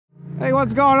Hey,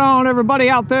 what's going on, everybody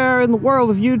out there in the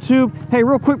world of YouTube? Hey,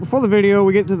 real quick before the video,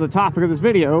 we get to the topic of this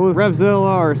video,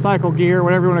 Revzilla or Cycle Gear,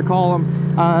 whatever you want to call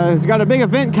them, has got a big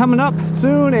event coming up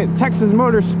soon at Texas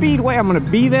Motor Speedway. I'm going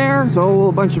to be there, so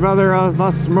a bunch of other of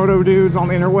us moto dudes on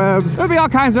the interwebs. There'll be all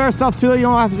kinds of other stuff too. You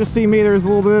don't have to just see me. There's a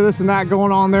little bit of this and that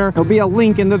going on there. There'll be a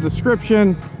link in the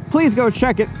description. Please go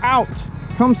check it out.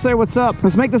 Come say what's up.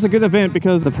 Let's make this a good event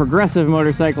because the progressive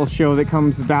motorcycle show that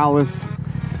comes to Dallas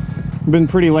been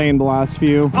pretty lame the last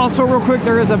few. Also, real quick,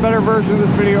 there is a better version of this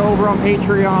video over on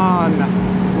Patreon.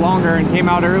 It's longer and came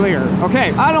out earlier. Okay,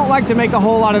 I don't like to make a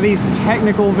whole lot of these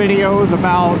technical videos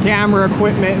about camera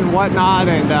equipment and whatnot,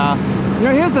 and you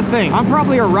know, here's the thing. I'm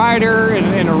probably a rider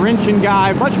and a wrenching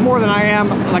guy, much more than I am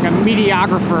like a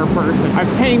mediographer person. I've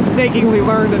painstakingly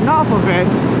learned enough of it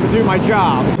to do my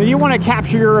job. Now, you want to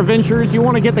capture your adventures, you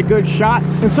want to get the good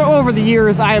shots. And so over the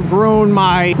years, I have grown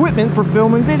my equipment for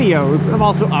filming videos. I've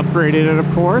also upgraded it, of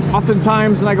course.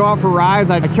 Oftentimes when I go out for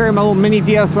rides, I carry my little mini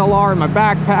DSLR in my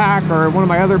backpack or one of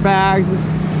my other bags. It's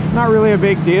not really a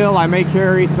big deal. I may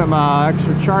carry some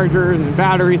extra chargers and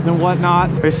batteries and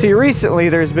whatnot. But see, recently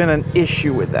there's been an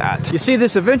issue with that. You see,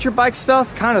 this adventure bike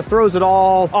stuff kind of throws it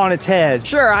all on its head.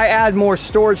 Sure, I add more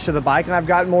storage to the bike and I've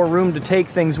got more room to take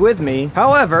things with me.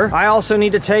 However, I also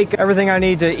need to take everything I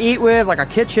need to eat with, like a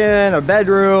kitchen, a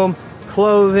bedroom,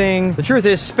 clothing. The truth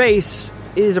is, space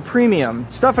is a premium.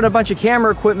 Stuffing a bunch of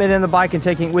camera equipment in the bike and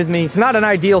taking it with me, it's not an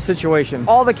ideal situation.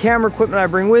 All the camera equipment I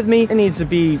bring with me, it needs to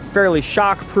be fairly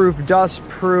shock-proof,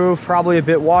 dust-proof, probably a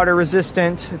bit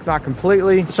water-resistant, if not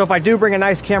completely. So if I do bring a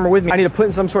nice camera with me, I need to put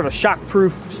in some sort of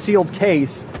shock-proof sealed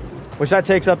case, which that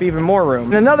takes up even more room.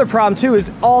 And another problem too is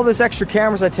all this extra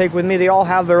cameras I take with me, they all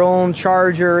have their own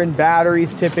charger and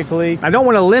batteries typically. I don't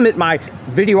want to limit my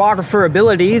videographer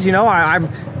abilities, you know,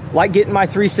 I like getting my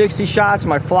 360 shots,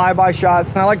 my flyby shots,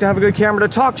 and I like to have a good camera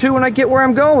to talk to when I get where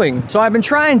I'm going. So I've been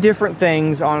trying different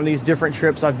things on these different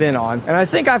trips I've been on, and I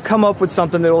think I've come up with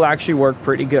something that will actually work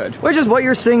pretty good, which is what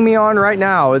you're seeing me on right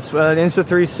now. It's an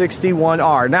Insta360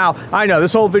 OneR. Now, I know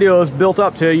this whole video is built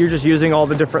up to you're just using all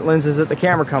the different lenses that the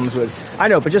camera comes with. I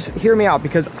know, but just hear me out,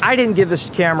 because I didn't give this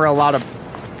camera a lot of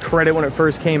credit when it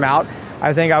first came out.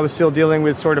 I think I was still dealing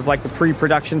with sort of like the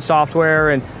pre-production software,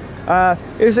 and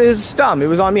it was dumb. It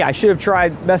was on me. I should have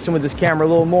tried messing with this camera a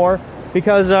little more,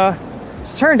 because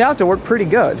it's turned out to work pretty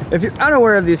good. If you're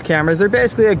unaware of these cameras, they're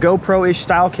basically a GoPro-ish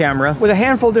style camera with a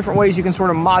handful of different ways you can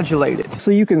sort of modulate it. So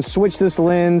you can switch this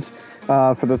lens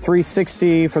for the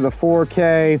 360, for the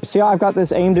 4K. See how I've got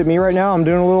this aimed at me right now? I'm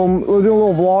doing a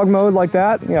little vlog mode like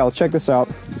that. Yeah, well, check this out.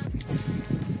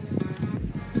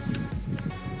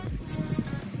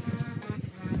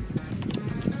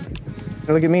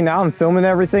 Look at me now, I'm filming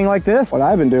everything like this. What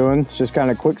I've been doing is just kind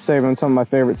of quick saving some of my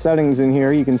favorite settings in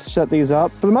here. You can set these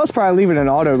up. For the most part, I leave it in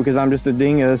auto because I'm just a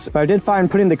dingus. But I did find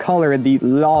putting the color in the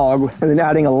log and then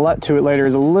adding a LUT to it later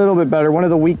is a little bit better. One of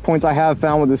the weak points I have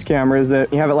found with this camera is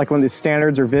that you have it like one of these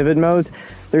standards or vivid modes.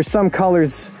 There's some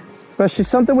colors, especially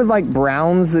something with like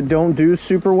browns, that don't do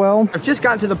super well. I've just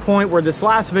gotten to the point where this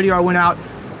last video I went out,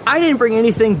 I didn't bring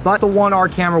anything but the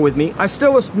OneR camera with me. I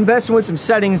still was messing with some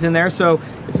settings in there, so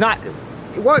it's not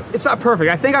perfect.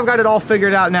 I think I've got it all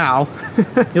figured out now.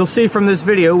 You'll see from this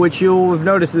video, which you'll have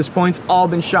noticed at this point's all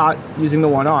been shot using the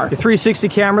OneR. The 360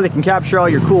 camera that can capture all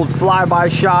your cool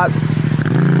flyby shots.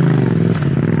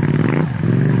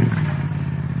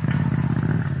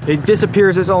 It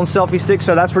disappears its own selfie stick,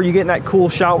 so that's where you get in that cool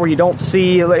shot where you don't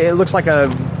see, it looks like a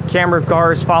camera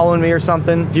car is following me or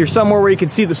something. If you're somewhere where you can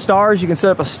see the stars, you can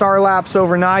set up a star lapse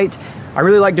overnight. I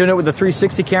really like doing it with the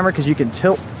 360 camera because you can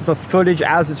tilt the footage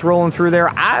as it's rolling through there.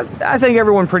 I think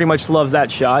everyone pretty much loves that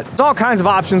shot. There's all kinds of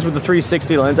options with the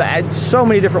 360 lens. I had so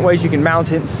many different ways you can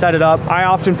mount it and set it up. I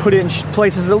often put it in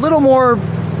places a little more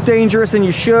dangerous than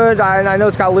you should. I know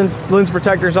it's got lens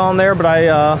protectors on there,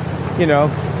 but you know,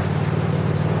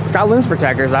 it's got lens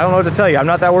protectors. I don't know what to tell you. I'm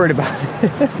not that worried about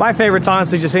it. My favorite's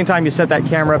honestly just anytime you set that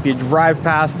camera up, you drive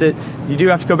past it. You do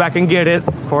have to go back and get it,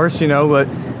 of course, you know, but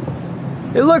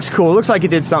it looks cool. It looks like it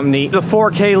did something neat. The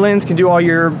 4K lens can do all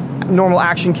your normal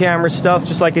action camera stuff,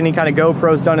 just like any kind of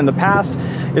GoPro's done in the past.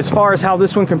 As far as how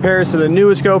this one compares to the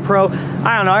newest GoPro,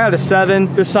 I don't know, I got a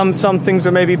 7. There's some things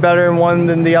that may be better in one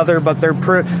than the other, but they're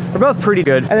both pretty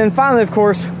good. And then finally, of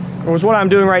course, what I'm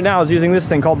doing right now is using this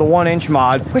thing called the 1"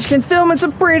 mod, which can film in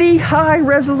some pretty high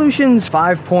resolutions.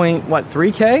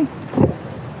 5.3K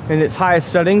in its highest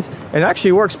settings. It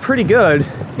actually works pretty good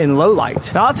in low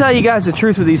light. Now, I'll tell you guys the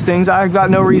truth with these things. I've got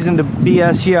no reason to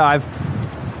BS you. I've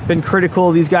been critical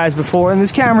of these guys before, and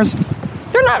these cameras,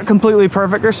 they're not completely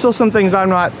perfect. There's still some things I'm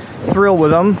not thrilled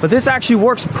with them, but this actually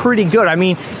works pretty good. I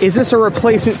mean, is this a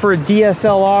replacement for a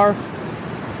DSLR?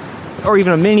 or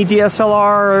even a mini DSLR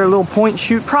or a little point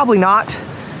shoot? Probably not.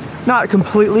 Not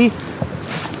completely.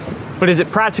 But is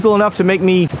it practical enough to make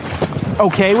me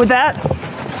okay with that?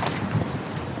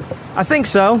 I think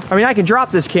so. I mean, I can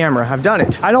drop this camera. I've done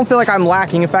it. I don't feel like I'm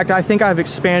lacking. In fact, I think I've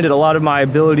expanded a lot of my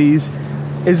abilities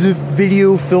as a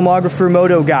video filmographer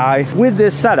moto guy with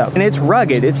this setup. And it's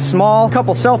rugged, it's small, a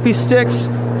couple selfie sticks.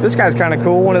 This guy's kind of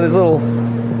cool, one of those little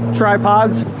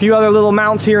tripods, a few other little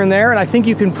mounts here and there, and I think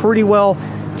you can pretty well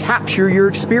capture your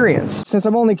experience. Since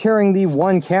I'm only carrying the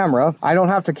one camera, I don't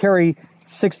have to carry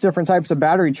 6 different types of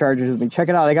battery chargers with me. Check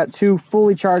it out, I got 2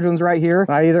 fully charged ones right here.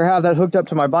 I either have that hooked up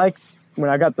to my bike when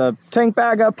I got the tank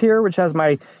bag up here, which has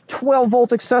my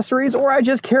 12-volt accessories, or I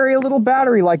just carry a little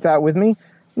battery like that with me.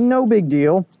 No big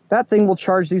deal. That thing will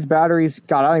charge these batteries,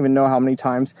 God, I don't even know how many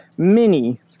times.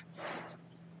 Mini.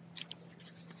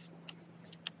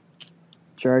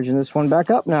 Charging this one back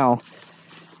up now.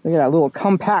 Look at that little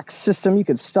compact system. You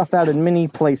could stuff that in many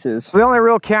places. The only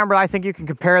real camera I think you can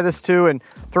compare this to and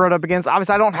throw it up against,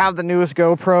 obviously I don't have the newest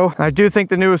GoPro. I do think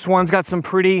the newest one's got some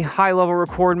pretty high level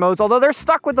record modes, although they're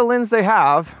stuck with the lens they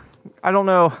have. I don't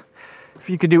know if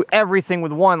you could do everything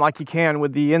with one like you can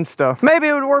with the Insta. Maybe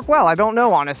it would work well, I don't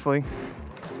know honestly.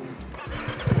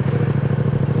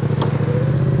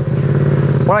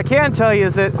 What I can tell you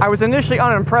is that I was initially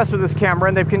unimpressed with this camera,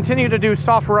 and they've continued to do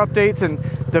software updates and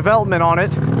development on it.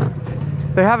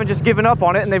 They haven't just given up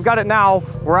on it, and they've got it now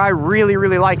where I really,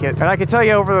 really like it. And I can tell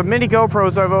you, over the many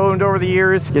GoPros I've owned over the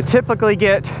years, you typically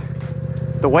get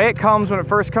the way it comes when it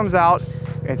first comes out.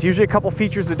 It's usually a couple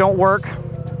features that don't work.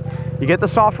 You get the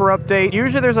software update.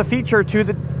 Usually there's a feature or two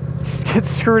that gets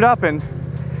screwed up, and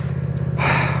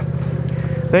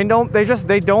I don't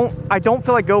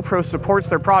feel like GoPro supports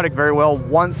their product very well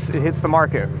once it hits the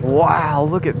market. Wow,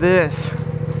 look at this.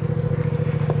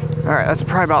 All right, that's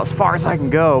probably about as far as I can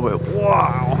go, but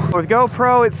wow. With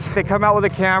GoPro, they come out with a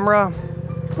camera,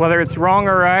 whether it's wrong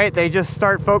or right, they just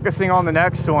start focusing on the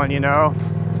next one, you know?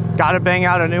 Gotta bang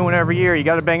out a new one every year. You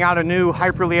gotta bang out a new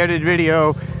hyperly edited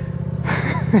video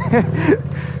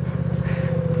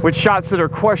with shots that are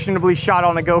questionably shot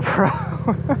on a GoPro.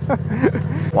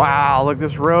 Wow, look,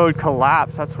 this road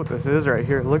collapsed. That's what this is right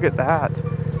here. Look at that.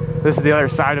 This is the other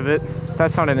side of it. If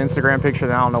that's not an Instagram picture,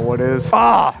 then I don't know what is.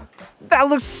 Ah, that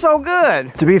looks so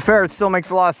good. To be fair, it still makes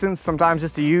a lot of sense sometimes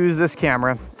just to use this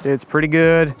camera. It's pretty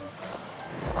good.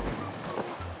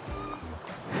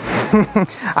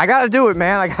 I gotta do it,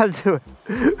 man. I gotta do it.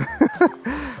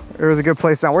 There's a good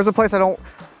place now. Where's the place I don't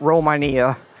roll my knee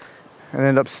and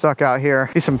end up stuck out here?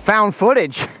 See some found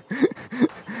footage.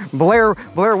 Blair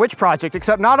Witch Project,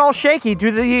 except not all shaky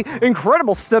due to the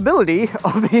incredible stability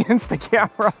of the Insta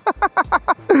camera.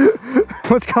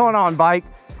 What's going on, bike?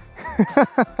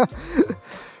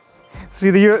 See,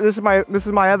 this is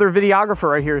my other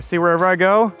videographer right here. See, wherever I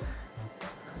go,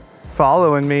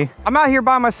 following me. I'm out here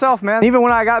by myself, man. Even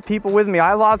when I got people with me,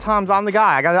 a lot of times I'm the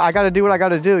guy. I gotta do what I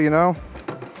gotta do, you know?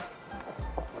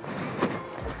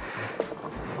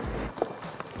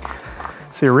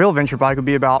 See, a real venture bike would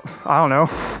be about, I don't know,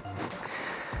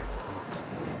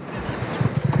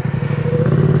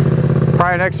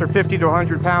 probably an extra 50 to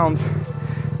 100 pounds.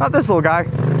 Not this little guy.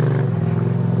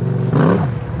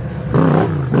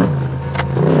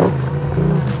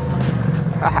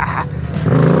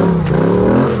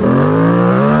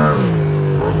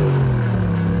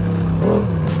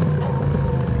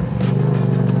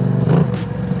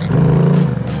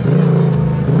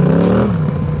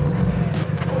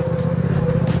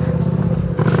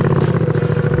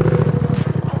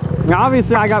 Now,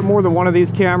 obviously, I got more than one of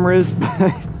these cameras.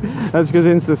 That's because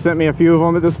Insta sent me a few of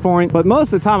them at this point. But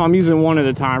most of the time, I'm using one at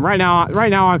a time. Right now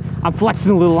I'm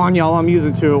flexing a little on y'all. I'm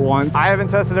using 2 at once. I haven't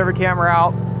tested every camera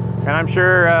out, and I'm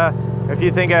sure if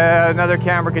you think another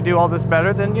camera could do all this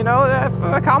better, then, you know,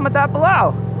 comment that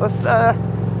below. Let's.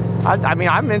 I mean,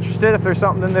 I'm interested if there's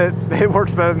something that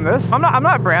works better than this. I'm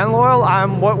not brand loyal.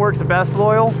 I'm what works the best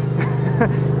loyal.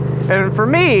 And for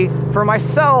me, for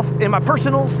myself, in my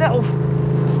personal self,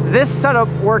 this setup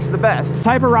works the best. The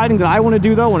type of riding that I want to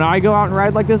do though, when I go out and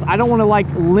ride like this, I don't want to like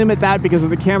limit that because of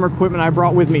the camera equipment I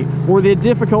brought with me or the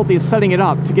difficulty of setting it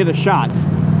up to get a shot.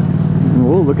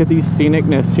 Oh, look at these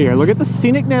scenicness here. Look at the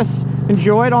scenicness.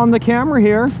 Enjoy it on the camera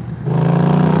here.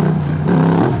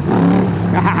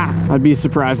 I'd be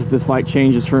surprised if this light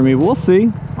changes for me. We'll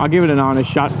see. I'll give it an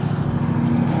honest shot.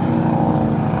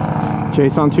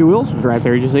 Chase on 2 wheels was right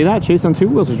there. Did you see that? Chase on 2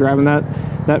 wheels was driving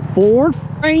that Ford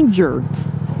Ranger.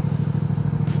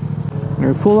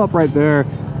 There, pull up right there.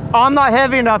 Oh, I'm not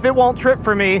heavy enough. It won't trip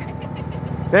for me.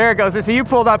 There it goes. See, you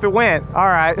pulled up, it went. All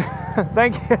right.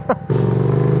 Thank you.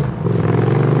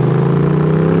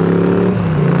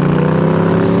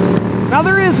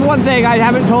 Now there is one thing I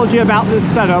haven't told you about this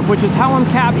setup, which is how I'm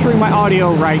capturing my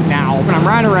audio right now. When I'm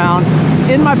riding around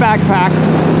in my backpack,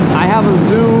 I have a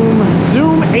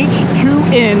Zoom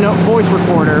H2N voice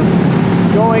recorder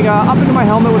going up into my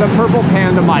helmet with a purple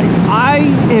Panda mic. I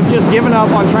have just given up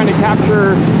on trying to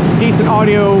capture decent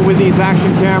audio with these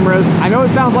action cameras. I know it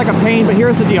sounds like a pain, but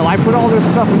here's the deal. I put all this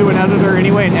stuff into an editor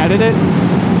anyway and edit it.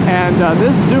 And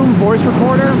this Zoom voice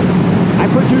recorder, I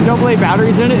put 2 AA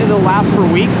batteries in it, and it'll last for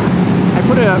weeks. I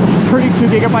put a 32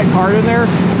 gigabyte card in there,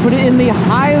 put it in the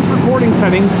highest recording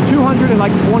settings,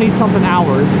 220-something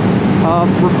hours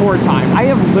of record time. I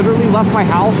have literally left my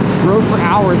house, rode for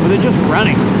hours with it just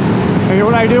running. And you know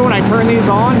what I do when I turn these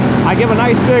on? I give a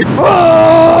nice big,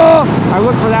 oh! I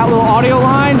look for that little audio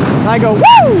line, and I go,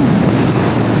 woo!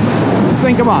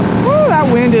 Sync them up. Woo,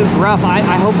 that wind is rough. I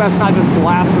hope that's not just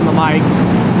blasting the mic.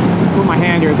 Put my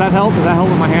hand here. Does that help? Does that help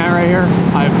with my hand right here?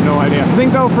 I have no idea. I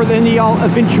think though, for any y'all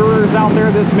adventurers out there,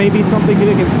 this may be something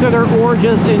to consider, or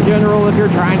just in general if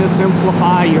you're trying to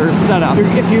simplify your setup.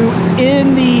 If you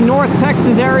in the North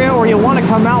Texas area or you want to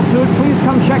come out to it, please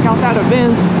come check out that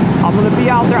event. I'm going to be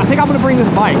out there. I think I'm going to bring this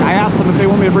bike. I asked them if they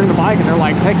want me to bring the bike, and they're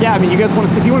like, heck yeah. I mean, you guys want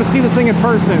to see, if you want to see this thing in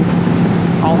person,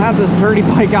 I'll have this dirty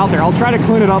bike out there. I'll try to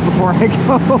clean it up before I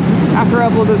go. After I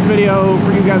upload this video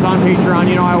for you guys on Patreon,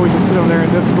 you know, I always just sit over there in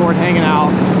Discord hanging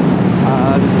out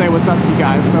to say what's up to you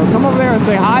guys. So come over there and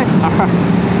say hi.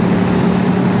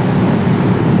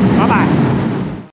 Bye-bye.